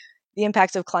the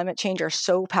impacts of climate change are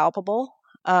so palpable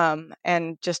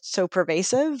and just so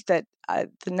pervasive that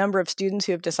the number of students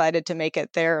who have decided to make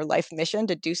it their life mission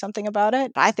to do something about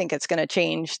it, I think it's going to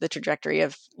change the trajectory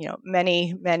of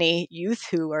many, many youth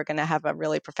who are going to have a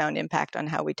really profound impact on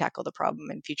how we tackle the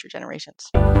problem in future generations.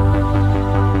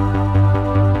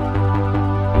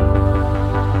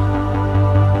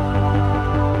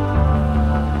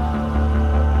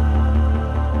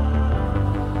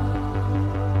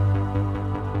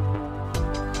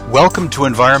 Welcome to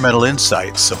Environmental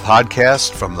Insights, a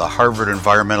podcast from the Harvard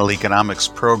Environmental Economics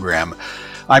program.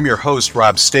 I'm your host,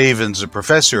 Rob Stavins, a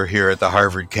professor here at the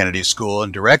Harvard Kennedy School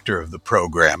and director of the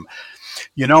program.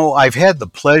 You know, I've had the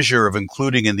pleasure of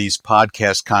including in these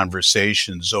podcast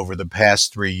conversations over the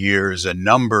past 3 years a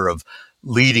number of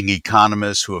leading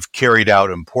economists who have carried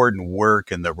out important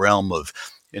work in the realm of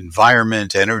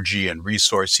environment, energy, and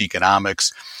resource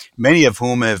economics, many of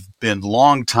whom have been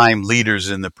longtime leaders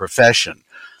in the profession.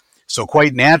 So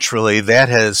quite naturally, that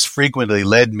has frequently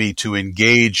led me to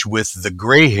engage with the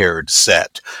gray-haired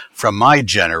set from my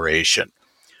generation.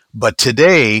 But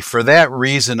today, for that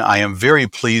reason, I am very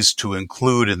pleased to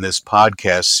include in this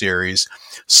podcast series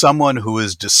someone who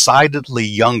is decidedly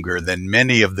younger than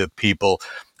many of the people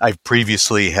I've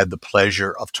previously had the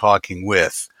pleasure of talking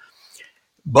with.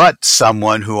 But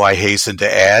someone who I hasten to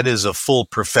add is a full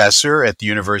professor at the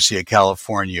University of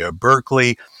California,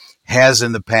 Berkeley, has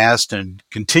in the past and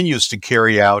continues to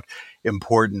carry out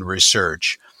important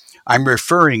research. I'm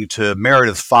referring to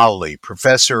Meredith Fowlie,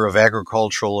 professor of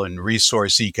agricultural and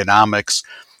resource economics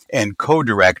and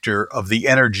co-director of the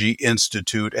Energy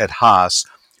Institute at Haas,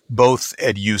 both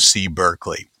at UC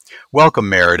Berkeley. Welcome,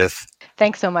 Meredith.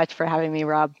 Thanks so much for having me,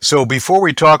 Rob. So before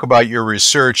we talk about your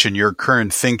research and your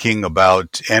current thinking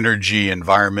about energy,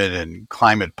 environment, and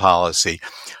climate policy,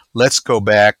 let's go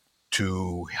back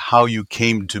to how you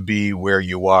came to be where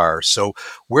you are. So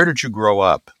where did you grow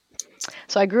up?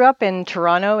 So I grew up in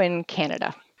Toronto in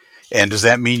Canada. And does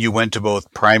that mean you went to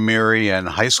both primary and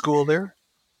high school there?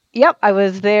 Yep, I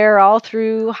was there all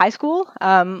through high school,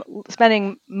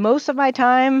 spending most of my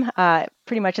time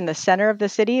pretty much in the center of the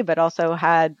city, but also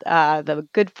had the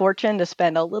good fortune to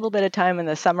spend a little bit of time in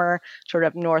the summer, sort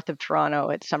of north of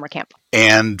Toronto at summer camp.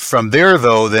 And from there,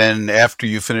 though, then after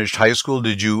you finished high school,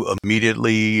 did you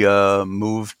immediately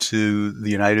move to the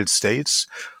United States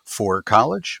for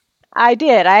college? I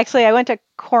did. I went to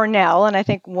Cornell, and I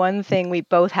think one thing we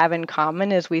both have in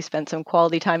common is we spent some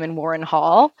quality time in Warren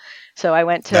Hall. So I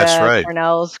went to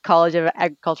Cornell's College of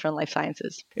Agriculture and Life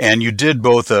Sciences. And you did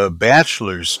both a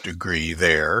bachelor's degree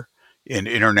there in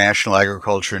International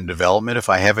Agriculture and Development, if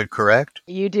I have it correct?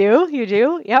 You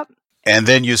do, yep. And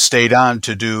then you stayed on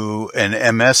to do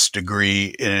an MS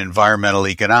degree in environmental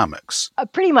economics.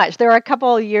 Pretty much. There were a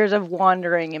couple of years of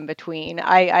wandering in between.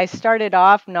 I started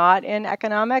off not in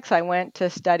economics. I went to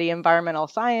study environmental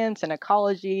science and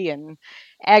ecology and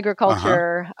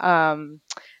agriculture.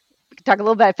 Talk a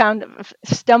little bit. I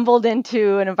stumbled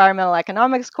into an environmental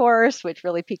economics course, which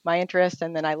really piqued my interest.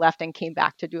 And then I left and came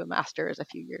back to do a master's a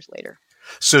few years later.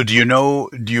 So do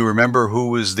you remember who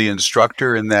was the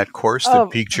instructor in that course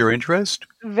that piqued your interest?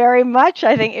 Very much.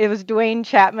 I think it was Dwayne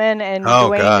Chapman, and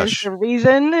Dwayne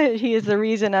is the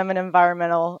reason I'm an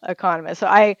environmental economist. So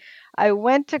I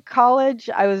went to college.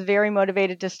 I was very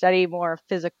motivated to study more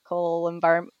physical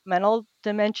environmental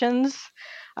dimensions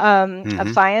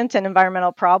of science and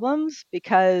environmental problems,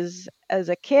 because as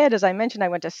a kid, as I mentioned, I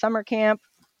went to summer camp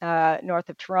north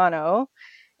of Toronto.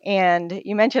 And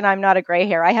you mentioned I'm not a gray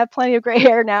hair. I have plenty of gray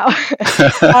hair now.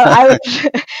 I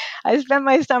spent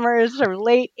my summers sort of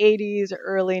late 80s,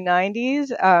 early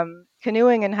 90s,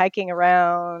 canoeing and hiking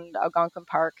around Algonquin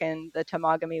Park and the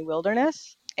Temagami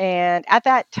Wilderness. And at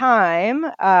that time,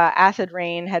 acid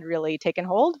rain had really taken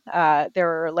hold. There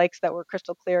were lakes that were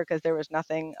crystal clear because there was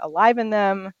nothing alive in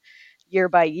them. Year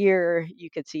by year, you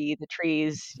could see the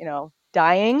trees,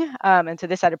 dying. And so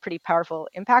this had a pretty powerful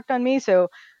impact on me. So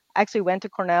I actually went to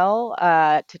Cornell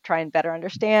to try and better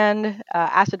understand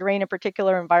acid rain in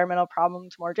particular, environmental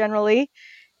problems more generally.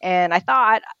 And I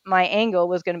thought my angle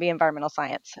was going to be environmental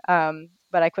science.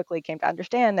 But I quickly came to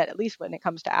understand that at least when it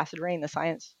comes to acid rain, the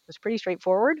science was pretty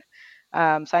straightforward.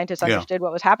 Scientists understood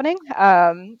what was happening.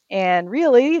 And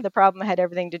really, the problem had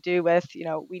everything to do with,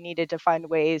 we needed to find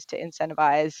ways to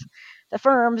incentivize the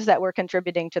firms that were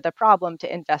contributing to the problem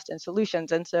to invest in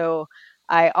solutions. And so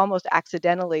I almost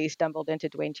accidentally stumbled into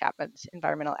Dwayne Chapman's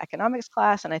environmental economics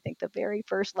class. And I think the very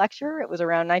first lecture, it was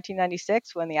around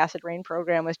 1996 when the acid rain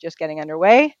program was just getting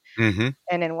underway. Mm-hmm.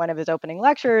 And in one of his opening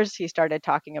lectures, he started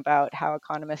talking about how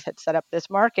economists had set up this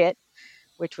market,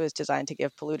 which was designed to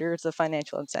give polluters the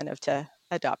financial incentive to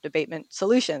adopt abatement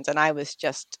solutions. And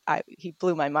he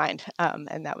blew my mind.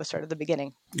 And that was sort of the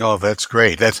beginning. Oh, that's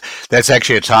great. That's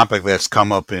actually a topic that's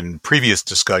come up in previous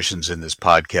discussions in this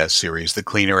podcast series, the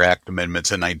Clean Air Act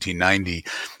amendments in 1990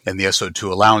 and the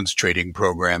SO2 allowance trading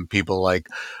program. People like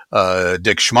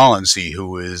Dick Schmalensee,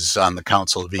 who was on the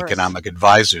Council of Economic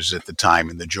Advisors at the time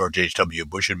in the George H.W.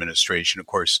 Bush administration, of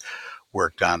course,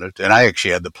 worked on it. And I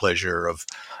actually had the pleasure of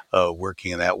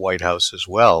working in that White House as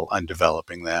well on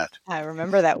developing that. I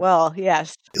remember that well,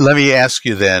 yes. Let me ask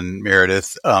you then,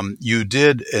 Meredith, you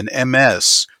did an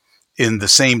MS in the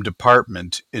same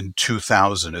department in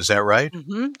 2000. Is that right?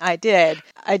 Mm-hmm. I did.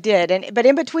 But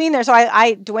in between there, so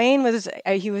Dwayne was,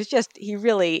 he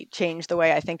really changed the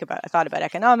way I thought about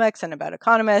economics and about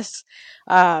economists.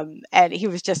 And he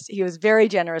was very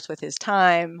generous with his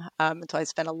time. So I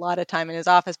spent a lot of time in his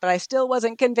office, but I still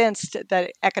wasn't convinced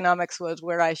that economics was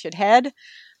where I should head.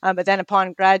 But then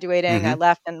upon graduating, I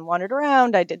left and wandered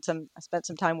around. I spent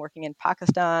some time working in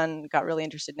Pakistan, got really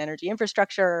interested in energy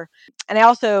infrastructure. And I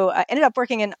also ended up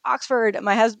working in Oxford.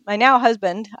 My now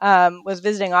husband was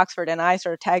visiting Oxford, and I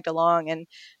sort of tagged along and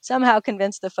somehow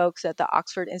convinced the folks at the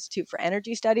Oxford Institute for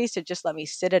Energy Studies to just let me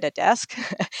sit at a desk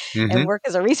and work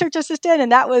as a research assistant.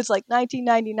 And that was like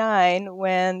 1999,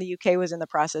 when the UK was in the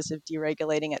process of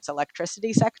deregulating its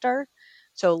electricity sector.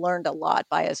 So learned a lot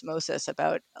by osmosis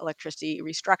about electricity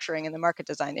restructuring and the market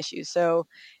design issues. So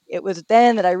it was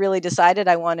then that I really decided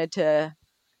I wanted to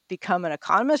become an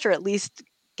economist, or at least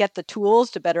get the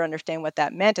tools to better understand what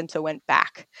that meant. And so went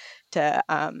back to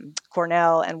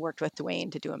Cornell and worked with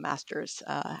Dwayne to do a master's,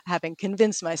 having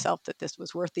convinced myself that this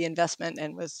was worth the investment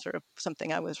and was sort of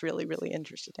something I was really, really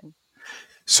interested in.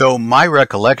 So my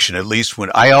recollection, at least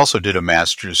when I also did a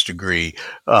master's degree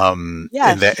in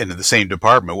the same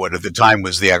department, what at the time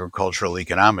was the agricultural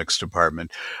economics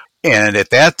department. And at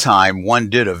that time, one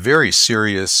did a very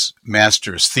serious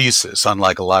master's thesis,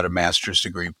 unlike a lot of master's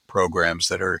degree programs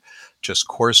that are just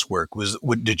coursework.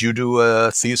 Did you do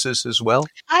a thesis as well?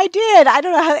 I did. I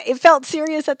don't know how it felt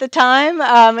serious at the time.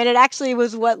 And it actually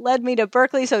was what led me to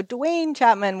Berkeley. So Dwayne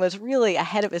Chapman was really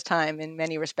ahead of his time in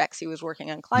many respects. He was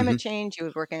working on climate change. He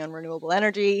was working on renewable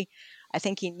energy. I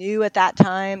think he knew at that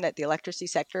time that the electricity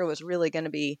sector was really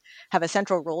going to have a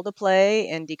central role to play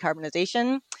in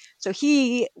decarbonization. So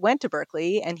he went to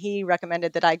Berkeley, and he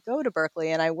recommended that I go to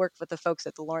Berkeley, and I worked with the folks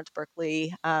at the Lawrence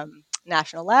Berkeley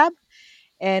National Lab.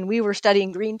 And we were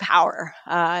studying green power.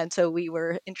 And so we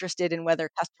were interested in whether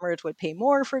customers would pay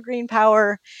more for green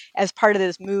power as part of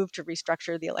this move to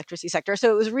restructure the electricity sector.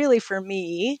 So it was really, for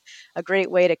me, a great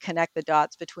way to connect the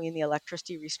dots between the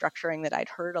electricity restructuring that I'd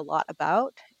heard a lot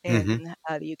about in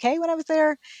the UK when I was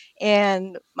there,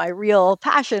 and my real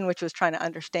passion, which was trying to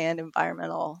understand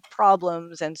environmental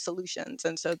problems and solutions.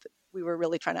 And so we were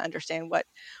really trying to understand what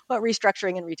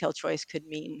restructuring and retail choice could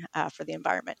mean for the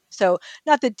environment. So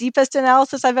not the deepest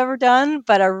analysis I've ever done,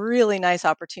 but a really nice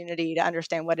opportunity to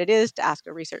understand what it is, to ask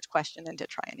a research question, and to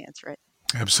try and answer it.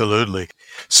 Absolutely.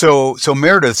 So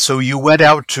Meredith, so you went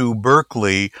out to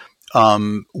Berkeley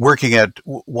working at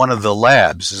one of the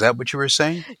labs. Is that what you were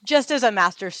saying? Just as a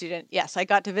master's student, yes. I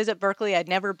got to visit Berkeley. I'd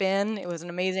never been. It was an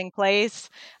amazing place.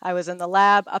 I was in the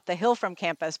lab up the hill from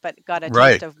campus, but got a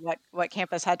taste of what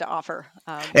campus had to offer.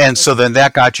 And so then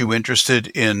that got you interested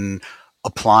in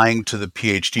applying to the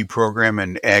PhD program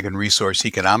in Ag and Resource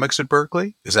Economics at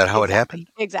Berkeley? Is that how it happened?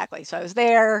 Exactly. So I was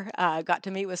there, got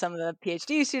to meet with some of the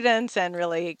PhD students, and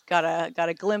really got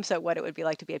a glimpse at what it would be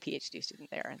like to be a PhD student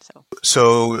there. And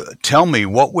so tell me,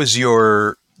 what was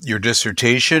your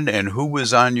dissertation, and who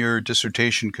was on your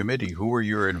dissertation committee? Who were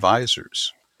your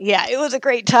advisors? Yeah, it was a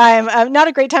great time. Not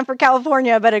a great time for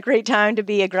California, but a great time to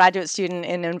be a graduate student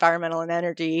in environmental and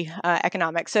energy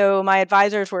economics. So my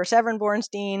advisors were Severin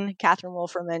Bornstein, Catherine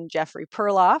Wolfram, and Jeffrey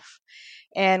Perloff.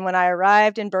 And when I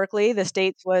arrived in Berkeley, the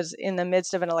state was in the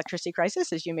midst of an electricity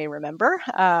crisis, as you may remember.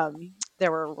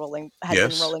 There were been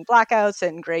rolling blackouts,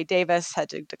 and Gray Davis had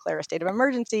to declare a state of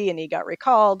emergency, and he got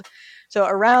recalled. So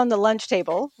around the lunch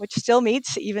table, which still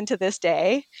meets even to this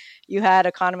day, you had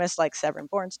economists like Severin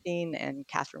Bornstein and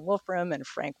Catherine Wolfram and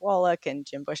Frank Wallach and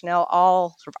Jim Bushnell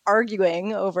all sort of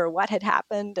arguing over what had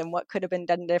happened and what could have been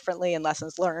done differently and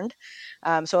lessons learned.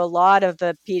 So a lot of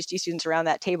the PhD students around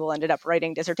that table ended up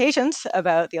writing dissertations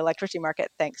about the electricity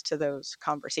market thanks to those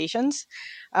conversations.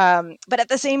 But at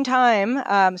the same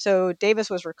time, so Davis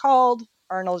was recalled,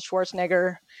 Arnold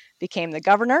Schwarzenegger became the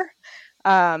governor.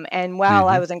 And while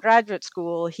I was in graduate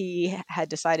school, he had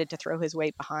decided to throw his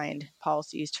weight behind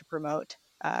policies to promote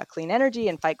clean energy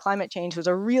and fight climate change. It was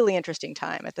a really interesting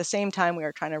time. At the same time, we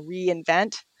were trying to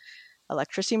reinvent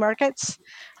electricity markets.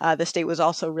 The state was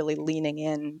also really leaning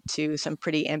into some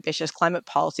pretty ambitious climate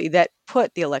policy that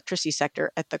put the electricity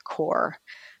sector at the core.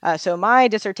 So my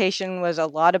dissertation was a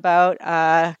lot about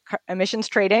emissions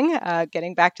trading,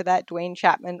 getting back to that Dwayne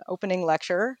Chapman opening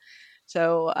lecture.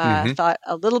 So thought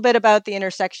a little bit about the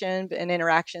intersection and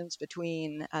interactions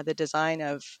between the design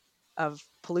of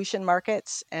pollution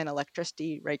markets and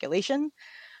electricity regulation.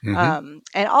 And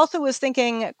also was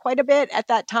thinking quite a bit at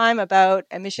that time about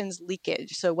emissions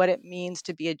leakage. So what it means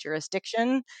to be a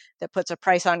jurisdiction that puts a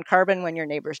price on carbon when your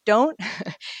neighbors don't,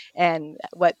 and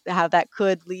how that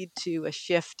could lead to a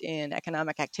shift in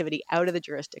economic activity out of the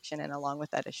jurisdiction, and along with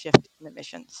that, a shift in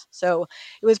emissions. So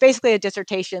it was basically a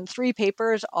dissertation, 3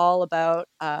 papers, all about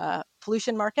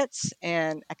pollution markets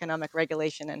and economic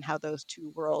regulation and how those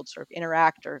two worlds sort of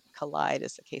interact or collide,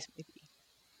 as the case may be.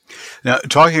 Now,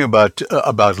 talking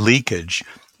about leakage,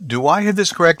 do I have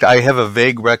this correct? I have a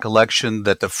vague recollection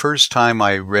that the first time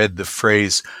I read the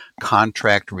phrase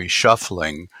contract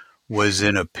reshuffling was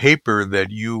in a paper that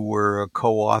you were a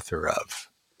co-author of.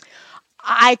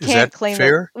 I Is that can't claim that.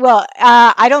 fair? Well,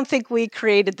 I don't think we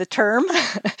created the term.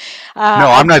 No,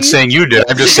 I I'm not do. saying you did.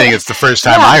 I'm just saying it's the first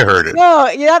time Yeah, I heard it. no,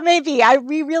 yeah, that may be.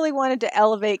 We really wanted to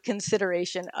elevate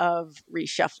consideration of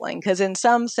reshuffling because, in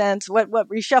some sense, what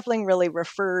reshuffling really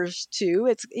refers to,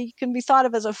 it can be thought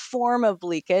of as a form of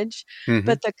leakage. Mm-hmm.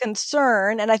 But the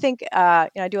concern, and I think I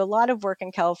do a lot of work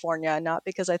in California, not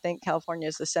because I think California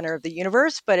is the center of the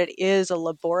universe, but it is a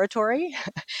laboratory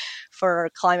for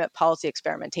climate policy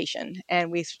experimentation,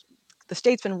 and the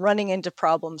state's been running into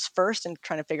problems first and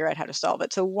trying to figure out how to solve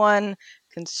it. So one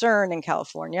concern in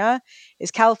California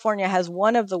is California has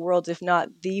one of the world's, if not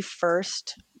the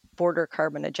first, border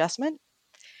carbon adjustment.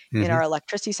 In our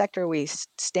electricity sector, we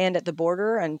stand at the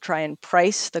border and try and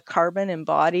price the carbon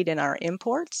embodied in our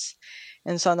imports.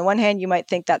 And so on the one hand, you might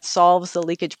think that solves the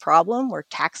leakage problem. We're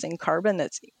taxing carbon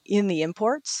that's in the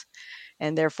imports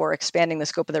and therefore expanding the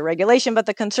scope of the regulation. But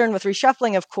the concern with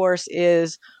reshuffling, of course,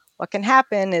 is what can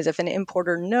happen is if an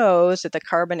importer knows that the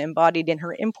carbon embodied in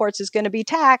her imports is going to be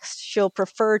taxed, she'll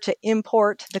prefer to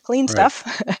import the clean stuff.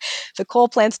 The coal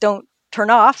plants don't turn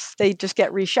off, they just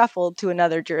get reshuffled to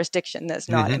another jurisdiction that's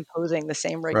not imposing the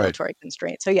same regulatory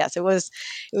constraints. So yes, it was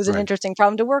an interesting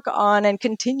problem to work on, and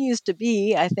continues to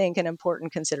be, I think, an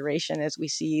important consideration as we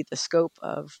see the scope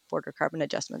of border carbon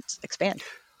adjustments expand.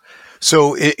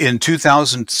 So in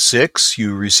 2006,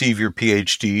 you received your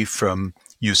PhD from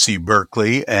UC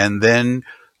Berkeley, and then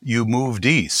you moved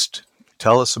east.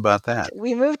 Tell us about that.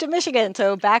 We moved to Michigan,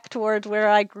 so back towards where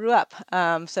I grew up.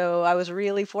 So I was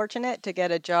really fortunate to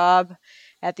get a job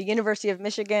at the University of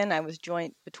Michigan. I was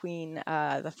joint between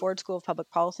the Ford School of Public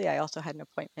Policy. I also had an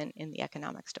appointment in the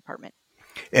economics department.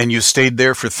 And you stayed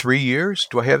there for 3 years?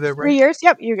 Do I have that right? 3 years.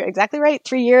 Yep, you're exactly right.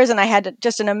 3 years. And I had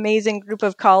just an amazing group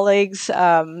of colleagues,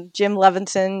 Jim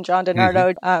Levinson, John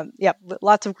DiNardo. Yep,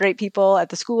 lots of great people at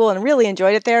the school, and really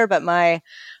enjoyed it there. But my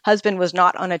husband was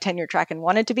not on a tenure track and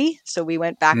wanted to be. So we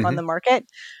went back on the market,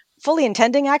 fully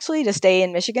intending actually to stay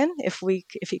in Michigan if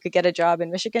he could get a job in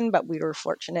Michigan. But we were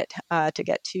fortunate to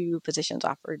get 2 positions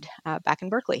offered back in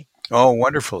Berkeley. Oh,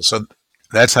 wonderful. So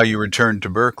that's how you returned to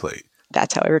Berkeley.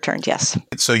 That's how I returned, yes.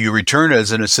 So you returned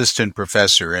as an assistant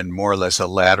professor in more or less a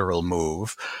lateral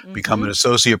move, become an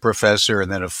associate professor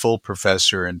and then a full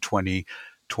professor in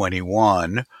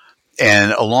 2021.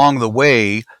 And along the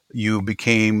way, you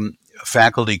became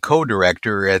faculty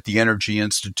co-director at the Energy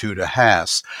Institute of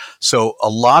Haas. So a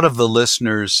lot of the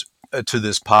listeners to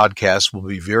this podcast will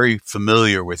be very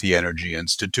familiar with the Energy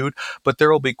Institute, but there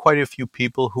will be quite a few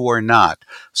people who are not.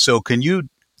 So can you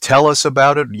tell us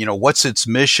about it? You know, what's its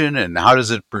mission and how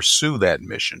does it pursue that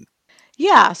mission?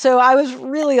 Yeah, so I was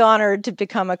really honored to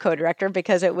become a co-director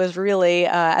because it was really,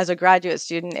 as a graduate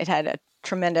student, it had a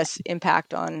tremendous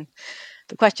impact on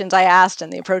the questions I asked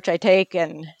and the approach I take,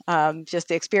 and just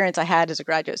the experience I had as a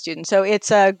graduate student. So it's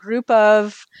a group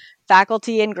of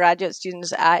faculty and graduate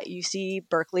students at UC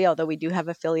Berkeley, although we do have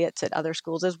affiliates at other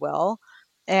schools as well.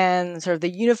 And sort of the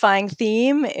unifying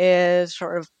theme is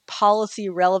sort of policy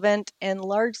relevant and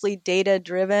largely data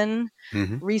driven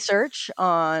research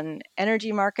on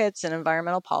energy markets and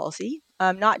environmental policy.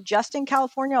 Not just in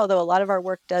California, although a lot of our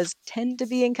work does tend to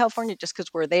be in California just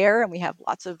because we're there and we have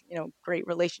lots of great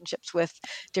relationships with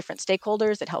different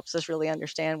stakeholders. It helps us really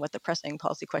understand what the pressing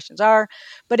policy questions are.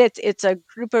 But it's a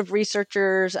group of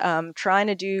researchers trying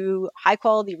to do high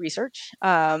quality research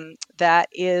that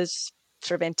is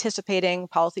sort of anticipating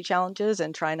policy challenges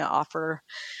and trying to offer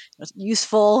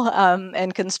useful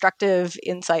and constructive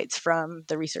insights from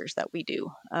the research that we do.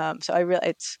 So I really,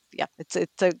 it's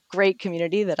a great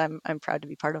community that I'm proud to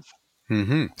be part of.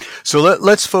 Mm-hmm. So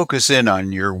let's focus in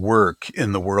on your work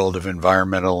in the world of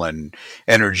environmental and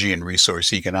energy and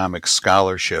resource economics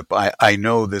scholarship. I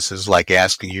know this is like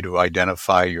asking you to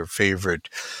identify your favorite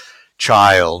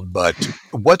child, but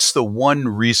what's the one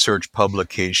research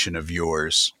publication of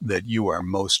yours that you are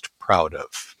most proud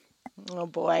of? Oh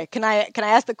boy, can I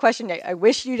ask the question I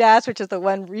wish you'd ask, which is the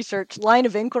one research line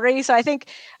of inquiry? So I think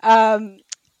um,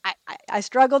 I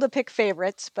struggle to pick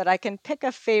favorites, but I can pick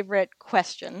a favorite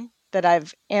question that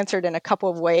I've answered in a couple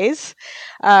of ways,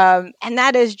 and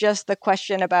that is just the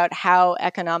question about how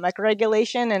economic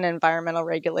regulation and environmental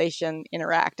regulation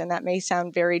interact. And that may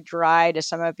sound very dry to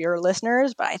some of your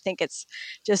listeners, but I think it's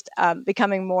just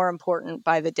becoming more important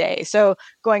by the day. So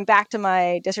going back to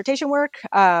my dissertation work,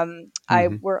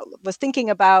 was thinking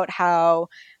about how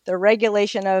the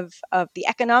regulation of the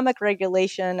economic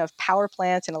regulation of power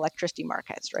plants and electricity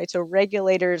markets, right? So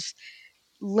regulators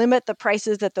limit the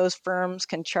prices that those firms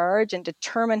can charge and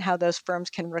determine how those firms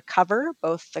can recover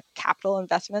both the capital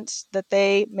investments that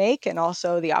they make and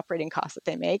also the operating costs that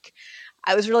they make.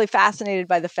 I was really fascinated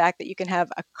by the fact that you can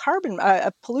have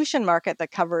a pollution market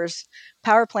that covers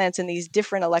power plants in these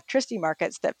different electricity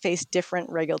markets that face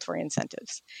different regulatory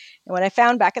incentives. And what I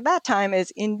found back at that time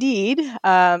is indeed,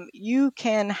 you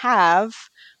can have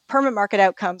permanent market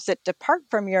outcomes that depart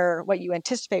from what you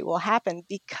anticipate will happen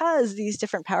because these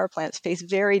different power plants face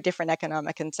very different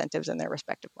economic incentives in their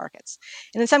respective markets.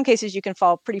 And in some cases, you can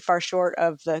fall pretty far short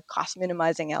of the cost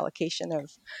minimizing allocation of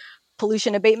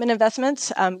pollution abatement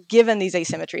investments, given these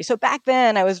asymmetries. So back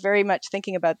then, I was very much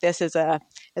thinking about this as a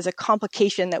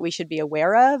complication that we should be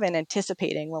aware of and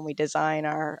anticipating when we design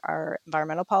our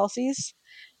environmental policies.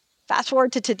 Fast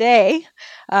forward to today,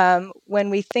 when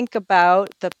we think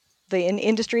about the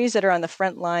industries that are on the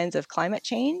front lines of climate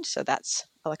change, so that's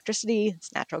electricity,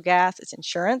 it's natural gas, it's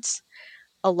insurance.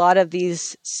 A lot of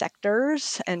these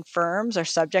sectors and firms are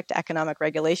subject to economic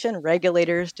regulation.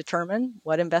 Regulators determine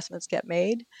what investments get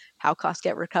made, how costs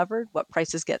get recovered, what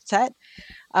prices get set.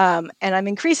 And I'm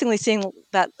increasingly seeing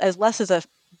that as less as a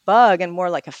bug and more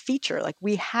like a feature. Like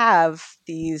we have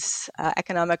these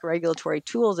economic regulatory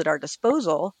tools at our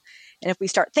disposal. And if we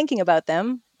start thinking about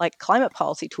them like climate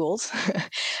policy tools,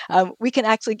 we can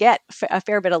actually get a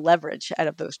fair bit of leverage out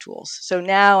of those tools. So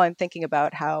now I'm thinking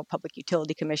about how public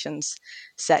utility commissions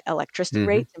set electricity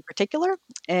rates in particular,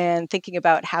 and thinking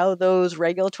about how those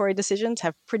regulatory decisions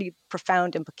have pretty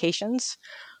profound implications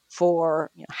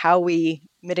for how we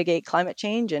mitigate climate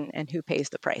change and who pays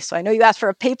the price. So I know you asked for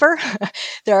a paper.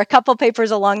 There are a couple papers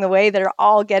along the way that are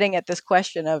all getting at this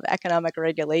question of economic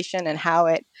regulation and how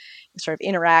it sort of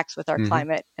interacts with our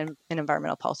climate and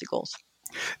environmental policy goals.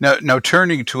 Now,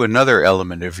 turning to another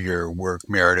element of your work,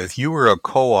 Meredith, you were a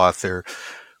co-author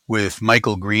with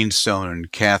Michael Greenstone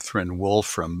and Catherine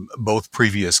Wolfram, both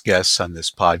previous guests on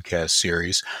this podcast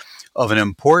series, of an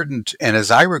important and, as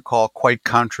I recall, quite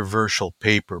controversial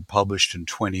paper published in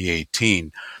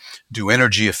 2018. Do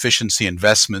energy efficiency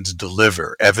investments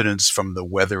deliver? Evidence from the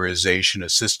Weatherization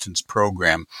Assistance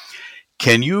Program.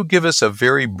 Can you give us a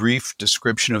very brief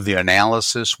description of the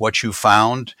analysis, what you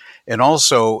found, and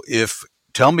also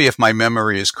tell me if my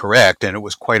memory is correct, and it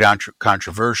was quite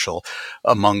controversial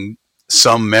among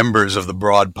some members of the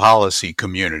broad policy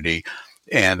community,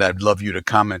 and I'd love you to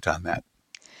comment on that.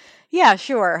 Yeah,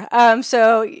 sure.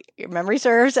 So your memory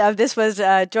serves. This was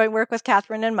joint work with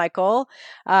Catherine and Michael.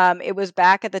 It was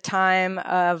back at the time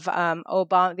of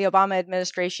Obama. The Obama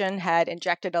administration had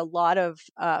injected a lot of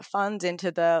funds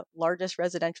into the largest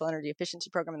residential energy efficiency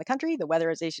program in the country, the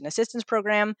Weatherization Assistance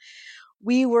Program.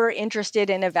 We were interested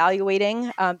in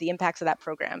evaluating the impacts of that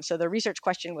program. So the research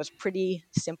question was pretty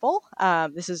simple.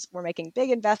 We're making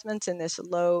big investments in this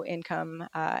low income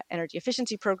energy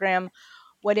efficiency program.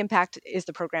 What impact is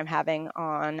the program having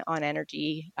on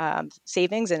energy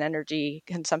savings and energy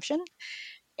consumption?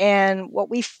 And what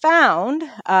we found,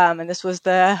 and this was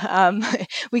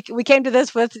we came to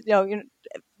this with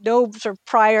no sort of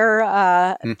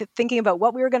prior thinking about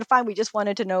what we were going to find. We just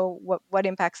wanted to know what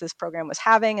impacts this program was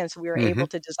having, and so we were able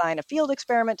to design a field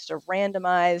experiment to sort of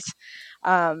randomize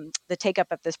the take up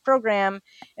of this program.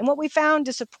 And what we found,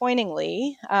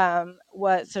 disappointingly,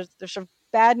 was there's sort of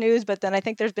bad news, but then I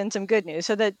think there's been some good news.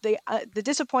 So that the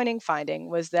disappointing finding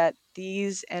was that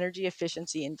these energy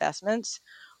efficiency investments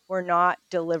were not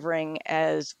delivering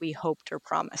as we hoped or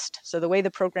promised. So the way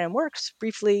the program works,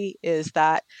 briefly, is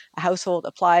that a household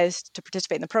applies to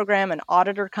participate in the program, an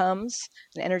auditor comes,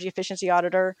 an energy efficiency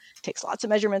auditor, takes lots of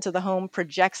measurements of the home,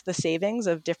 projects the savings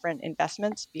of different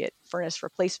investments, be it furnace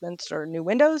replacements or new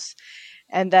windows,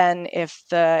 And then if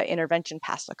the intervention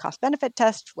passed the cost benefit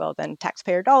test, well, then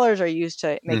taxpayer dollars are used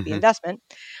to make the investment.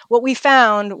 What we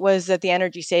found was that the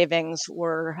energy savings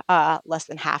were less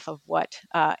than half of what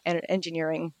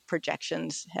engineering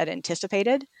projections had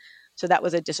anticipated. So that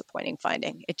was a disappointing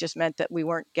finding. It just meant that we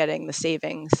weren't getting the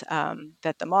savings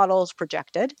that the models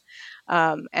projected,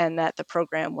 and that the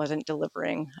program wasn't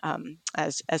delivering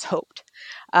as hoped.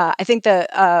 I think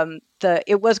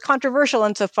it was controversial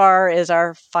insofar as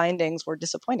our findings were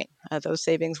disappointing. Those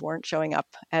savings weren't showing up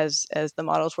as the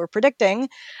models were predicting.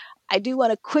 I do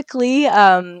want to quickly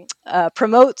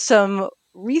promote some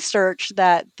research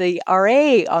that the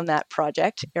RA on that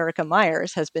project, Erica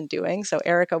Myers, has been doing. So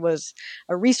Erica was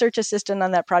a research assistant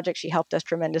on that project. She helped us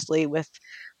tremendously with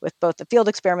both the field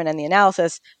experiment and the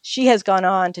analysis. She has gone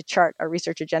on to chart a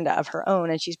research agenda of her own,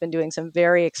 and she's been doing some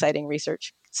very exciting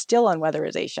research still on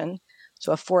weatherization.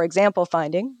 So a for example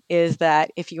finding is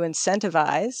that if you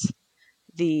incentivize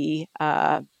the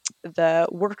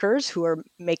workers who are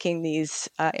making these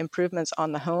improvements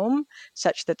on the home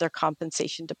such that their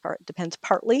compensation depends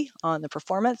partly on the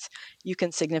performance, you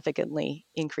can significantly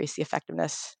increase the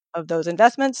effectiveness of those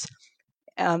investments,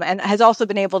 and has also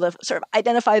been able to sort of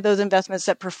identify those investments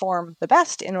that perform the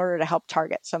best in order to help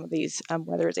target some of these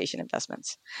weatherization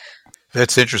investments.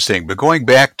 That's interesting. But going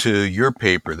back to your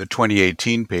paper, the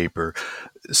 2018 paper,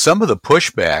 some of the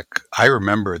pushback I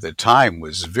remember at the time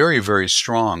was very, very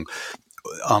strong.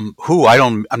 I'm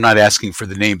not asking for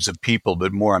the names of people,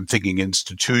 but more I'm thinking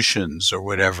institutions or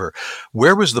whatever.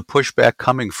 Where was the pushback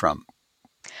coming from?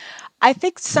 I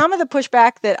think some of the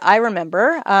pushback that I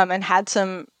remember and had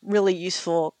some really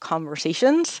useful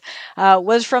conversations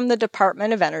was from the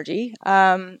Department of Energy.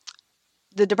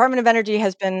 The Department of Energy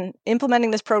has been implementing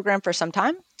this program for some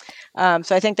time.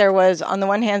 So I think there was, on the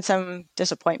one hand, some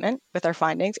disappointment with our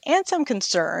findings and some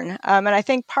concern. And I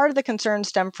think part of the concern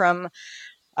stemmed from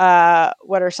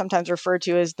what are sometimes referred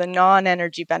to as the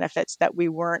non-energy benefits that we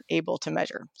weren't able to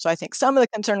measure. So I think some of the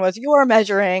concern was you're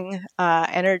measuring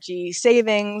energy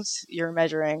savings, you're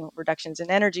measuring reductions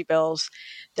in energy bills.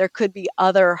 There could be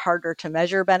other harder to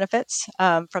measure benefits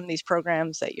from these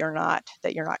programs that you're not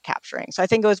capturing. So I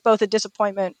think it was both a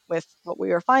disappointment with what we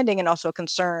were finding and also a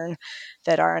concern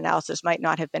that our analysis might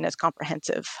not have been as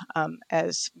comprehensive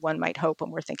as one might hope when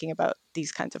we're thinking about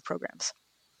these kinds of programs.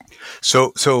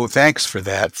 So thanks for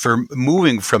that. For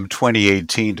moving from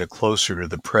 2018 to closer to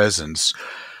the present,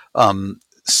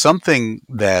 something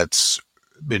that's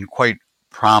been quite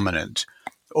prominent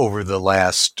over the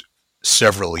last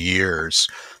several years,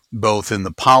 both in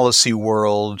the policy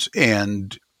world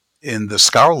and in the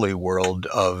scholarly world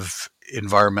of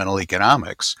environmental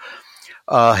economics,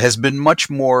 has been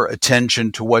much more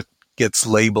attention to what gets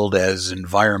labeled as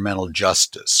environmental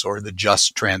justice or the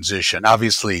just transition.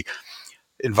 Obviously,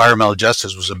 environmental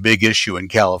justice was a big issue in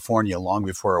California long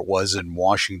before it was in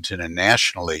Washington and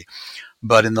nationally.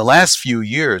 But in the last few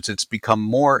years, it's become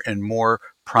more and more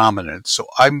prominent. So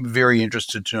I'm very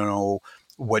interested to know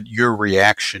what your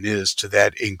reaction is to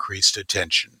that increased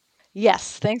attention.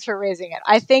 Yes, thanks for raising it.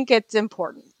 I think it's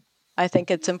important. I think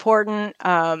it's important,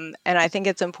 and I think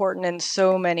it's important in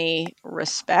so many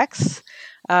respects.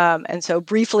 And so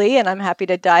briefly, and I'm happy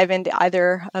to dive into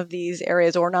either of these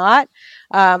areas or not,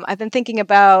 I've been thinking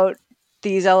about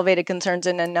these elevated concerns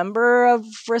in a number of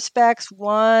respects.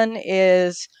 One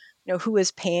is, who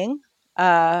is paying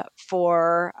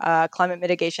for climate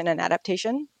mitigation and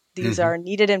adaptation? These are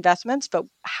needed investments, but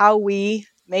how we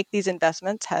make these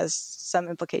investments has some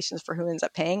implications for who ends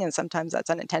up paying, and sometimes that's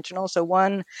unintentional. So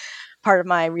one part of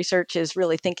my research is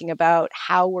really thinking about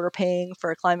how we're paying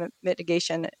for climate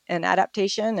mitigation and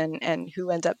adaptation, and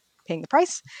who ends up paying the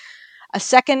price. A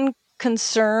second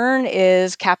concern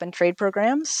is cap and trade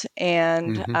programs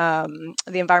and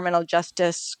the environmental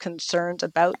justice concerns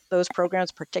about those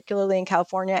programs, particularly in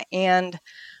California, and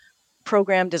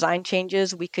program design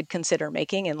changes we could consider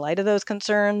making in light of those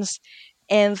concerns.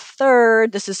 And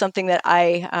third, this is something that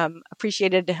I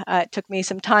appreciated. It took me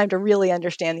some time to really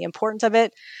understand the importance of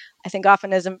it. I think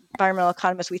often as environmental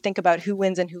economists, we think about who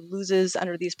wins and who loses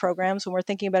under these programs when we're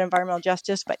thinking about environmental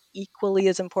justice, but equally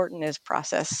as important is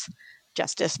process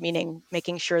justice, meaning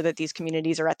making sure that these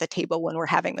communities are at the table when we're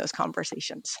having those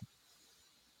conversations.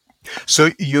 So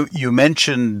you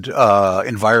mentioned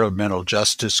environmental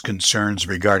justice concerns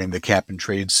regarding the cap and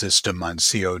trade system on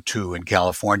CO2 in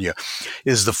California.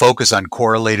 Is the focus on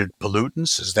correlated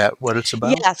pollutants? Is that what it's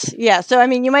about? Yes, yeah. So I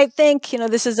mean, you might think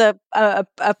this is a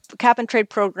cap and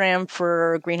trade program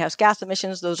for greenhouse gas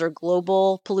emissions. Those are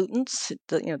global pollutants.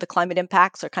 The climate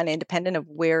impacts are kind of independent of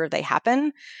where they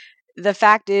happen. the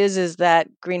fact is that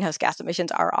greenhouse gas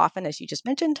emissions are often, as you just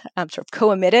mentioned, sort of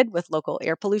co-emitted with local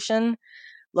air pollution.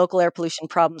 Local air pollution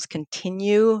problems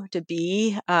continue to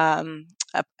be an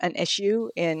issue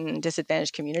in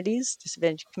disadvantaged communities.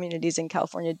 Disadvantaged communities in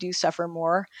California do suffer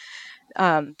more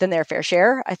than their fair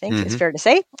share, I think is fair to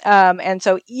say. And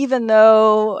so even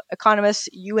though economists,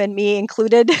 you and me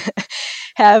included,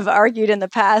 have argued in the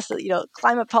past that,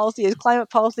 climate policy is climate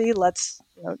policy, let's,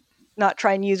 not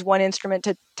try and use one instrument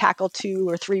to tackle 2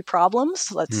 or 3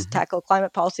 problems. Let's tackle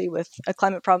climate policy with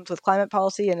climate problems with climate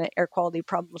policy and air quality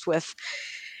problems with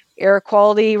air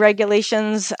quality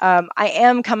regulations. I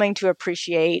am coming to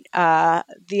appreciate the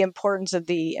importance of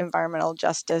the environmental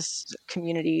justice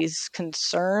community's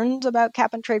concerns about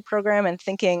cap and trade program, and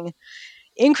thinking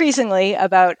increasingly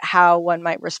about how one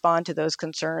might respond to those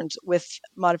concerns with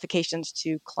modifications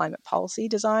to climate policy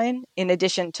design, in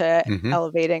addition to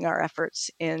elevating our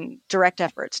direct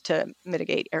efforts to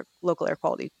mitigate local air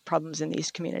quality problems in these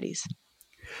communities.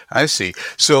 I see.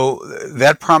 So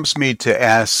that prompts me to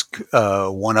ask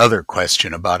one other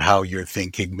question about how your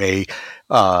thinking may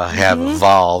have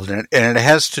evolved, and it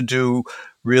has to do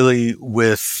really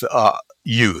with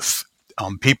youth.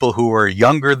 People who are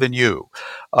younger than you.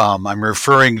 I'm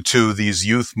referring to these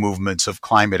youth movements of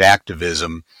climate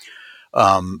activism,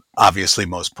 obviously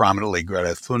most prominently Greta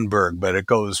Thunberg, but it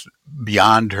goes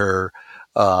beyond her.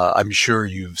 I'm sure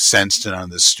you've sensed it on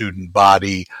the student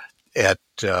body at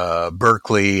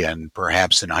Berkeley and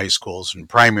perhaps in high schools and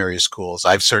primary schools.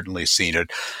 I've certainly seen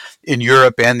it in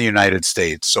Europe and the United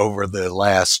States over the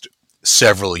last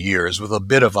several years, with a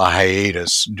bit of a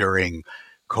hiatus during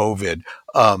COVID.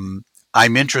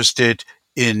 I'm interested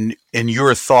in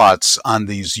your thoughts on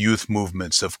these youth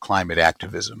movements of climate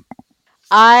activism.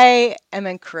 I am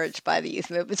encouraged by the youth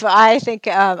movement. So I think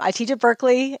I teach at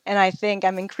Berkeley, and I think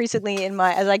I'm increasingly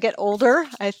as I get older,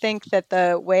 I think that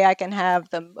the way I can have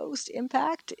the most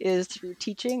impact is through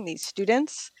teaching these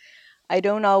students. I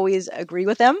don't always agree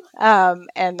with them.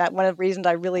 And that one of the reasons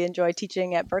I really enjoy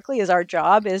teaching at Berkeley is our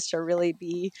job is to really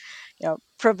be,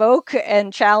 provoke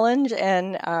and challenge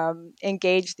and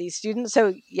engage these students.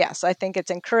 So yes, I think it's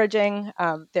encouraging.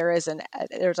 There's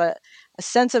a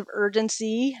sense of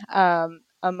urgency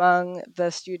among the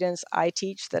students I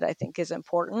teach that I think is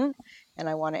important and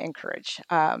I want to encourage.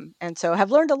 And so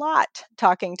have learned a lot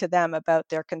talking to them about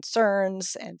their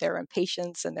concerns and their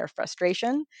impatience and their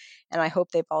frustration. And I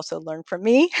hope they've also learned from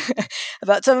me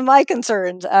about some of my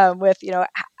concerns with,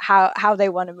 how they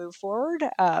want to move forward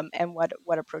and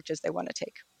what approaches they want to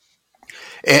take.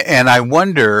 And I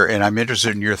wonder, and I'm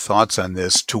interested in your thoughts on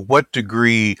this, to what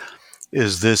degree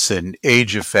is this an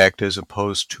age effect as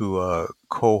opposed to a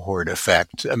cohort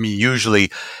effect? I mean,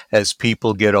 usually as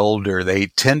people get older, they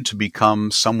tend to become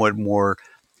somewhat more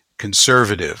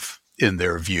conservative in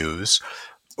their views.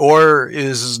 Or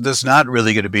is this not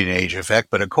really going to be an age effect,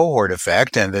 but a cohort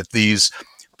effect, and that these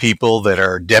people that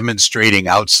are demonstrating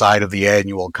outside of the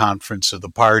annual conference of the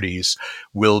parties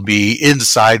will be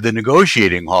inside the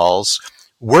negotiating halls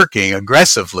working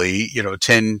aggressively,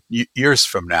 10 years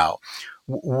from now?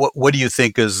 What do you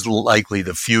think is likely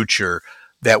the future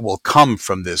that will come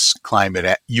from this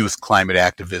youth climate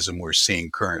activism we're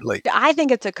seeing currently? I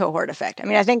think it's a cohort effect. I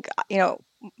mean, I think,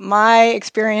 my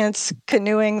experience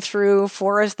canoeing through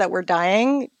forests that were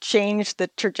dying changed the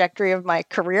trajectory of my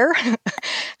career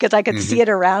because I could see it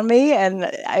around me, and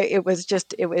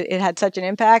it had such an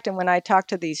impact. And when I talk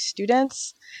to these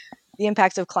students, the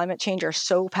impacts of climate change are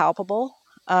so palpable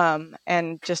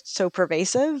and just so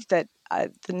pervasive that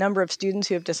the number of students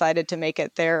who have decided to make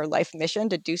it their life mission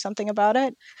to do something about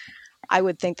it, I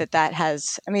would think that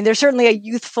has, there's certainly a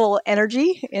youthful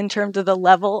energy in terms of the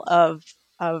level of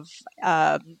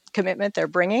commitment they're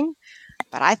bringing,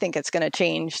 but I think it's going to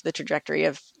change the trajectory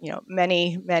of,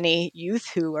 many, many youth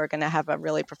who are going to have a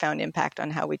really profound impact on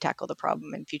how we tackle the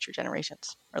problem in future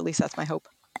generations, or at least that's my hope.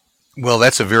 Well,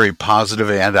 that's a very positive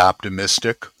and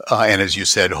optimistic, and as you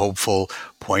said, hopeful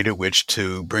point at which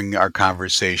to bring our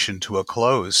conversation to a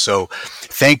close. So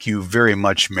thank you very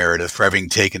much, Meredith, for having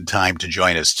taken time to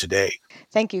join us today.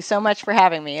 Thank you so much for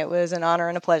having me. It was an honor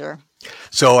and a pleasure.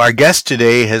 So our guest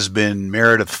today has been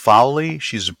Meredith Fowlie.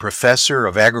 She's a professor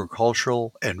of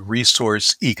agricultural and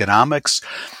resource economics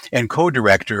and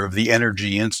co-director of the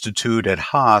Energy Institute at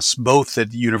Haas, both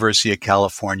at the University of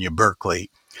California,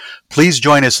 Berkeley. Please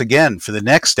join us again for the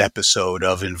next episode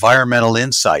of Environmental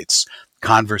Insights,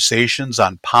 conversations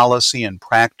on policy and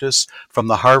practice from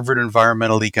the Harvard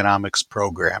Environmental Economics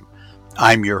program.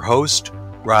 I'm your host,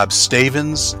 Rob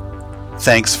Stavins.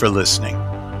 Thanks for listening.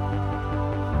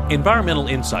 Environmental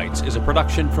Insights is a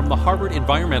production from the Harvard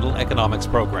Environmental Economics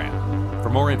program. For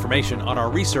For more information on our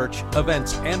research,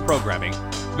 events, and programming,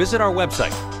 visit our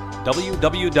website,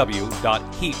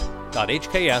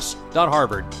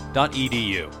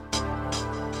 www.heap.hks.harvard.edu.